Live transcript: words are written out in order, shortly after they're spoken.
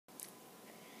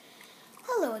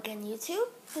Hello again, YouTube.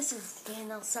 This is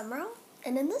Daniel Summerall,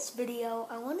 and in this video,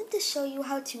 I wanted to show you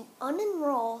how to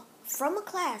unenroll from a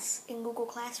class in Google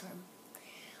Classroom.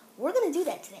 We're going to do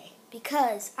that today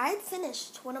because I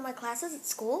finished one of my classes at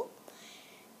school,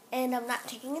 and I'm not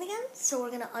taking it again, so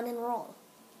we're going to unenroll.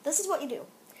 This is what you do.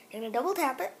 You're going to double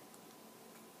tap it.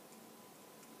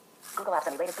 Google Apps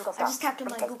and related Google stuff. I just tapped in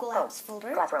my Google Apps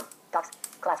folder. Classroom. Docs.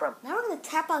 Classroom. Now we're going to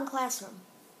tap on Classroom.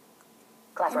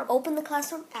 Classroom. And open the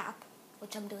Classroom app,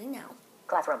 which I'm doing now.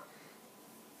 Classroom.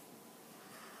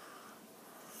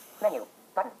 Menu.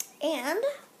 Button. And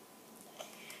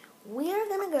we're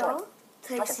going to go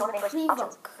to see Pre-Voc.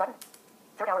 Options. Button.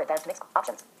 3rd hour advanced mix.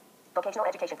 Options. Vocational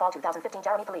education fall 2015.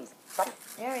 Jeremy, please. Button.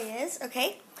 There he is.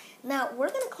 Okay. Now we're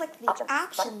going to click the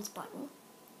Options button.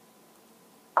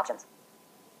 Options.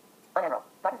 Unenroll.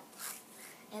 Button.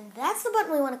 And that's the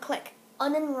button we want to click.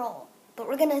 Unenroll. But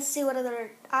we're going to see what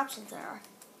other options there are.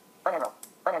 Unenroll.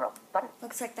 Unenroll. Button.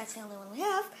 Looks like that's the only one we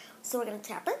have. So we're going to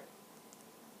tap it.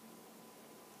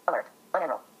 Alert.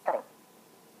 Unenroll. Heading.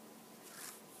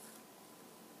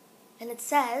 And it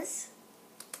says,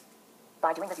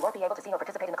 by doing this, you won't be able to see or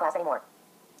participate in the class anymore.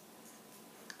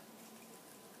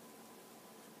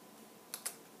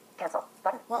 Cancel.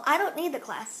 Button. Well, I don't need the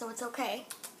class, so it's okay.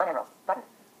 Unenroll. Button.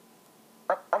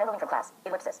 Unenrolling from class.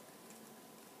 Ellipsis.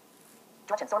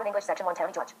 George and Sorman English Section 1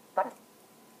 Terry George. Button.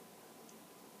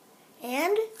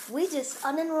 And we just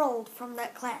unenrolled from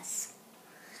that class.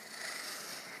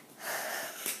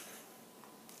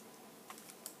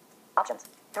 Options.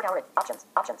 3rd hour. Options.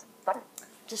 Options. Button.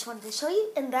 Just wanted to show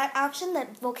you, and that option,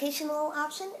 that vocational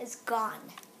option, is gone.